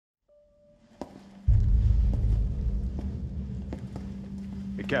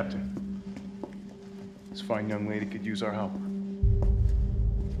Captain, this fine young lady could use our help.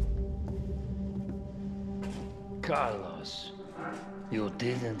 Carlos, you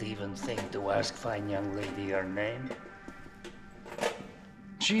didn't even think to ask fine young lady her name?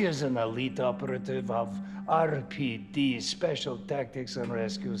 She is an elite operative of RPD, Special Tactics and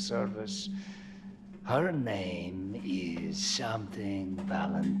Rescue Service. Her name is something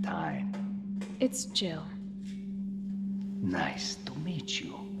Valentine. It's Jill. Nice to meet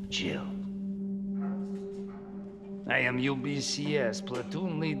you, Jill. I am UBCS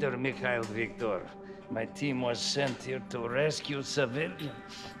Platoon Leader Mikhail Viktor. My team was sent here to rescue civilians.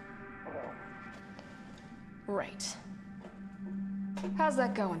 Right. How's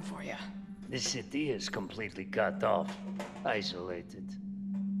that going for you? The city is completely cut off, isolated.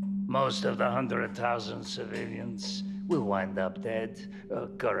 Most of the 100,000 civilians will wind up dead.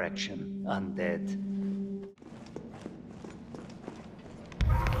 Correction, undead.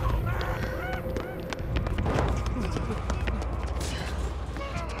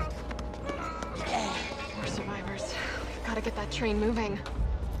 We're survivors. We've got to get that train moving.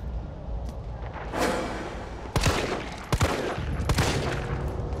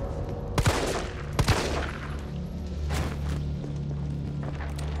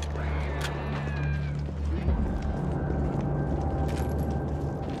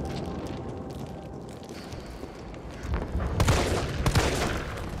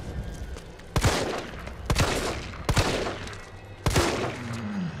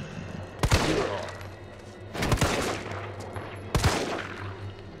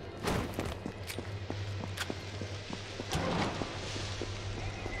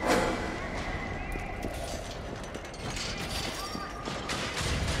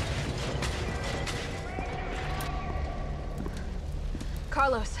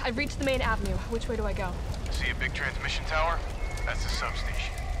 Carlos, I've reached the main avenue. Which way do I go? See a big transmission tower? That's the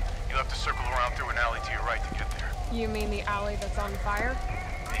substation. You'll have to circle around through an alley to your right to get there. You mean the alley that's on fire?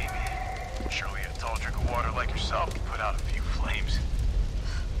 Maybe. Surely a tall drink of water like yourself can put out a few flames.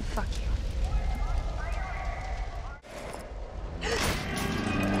 Fuck you.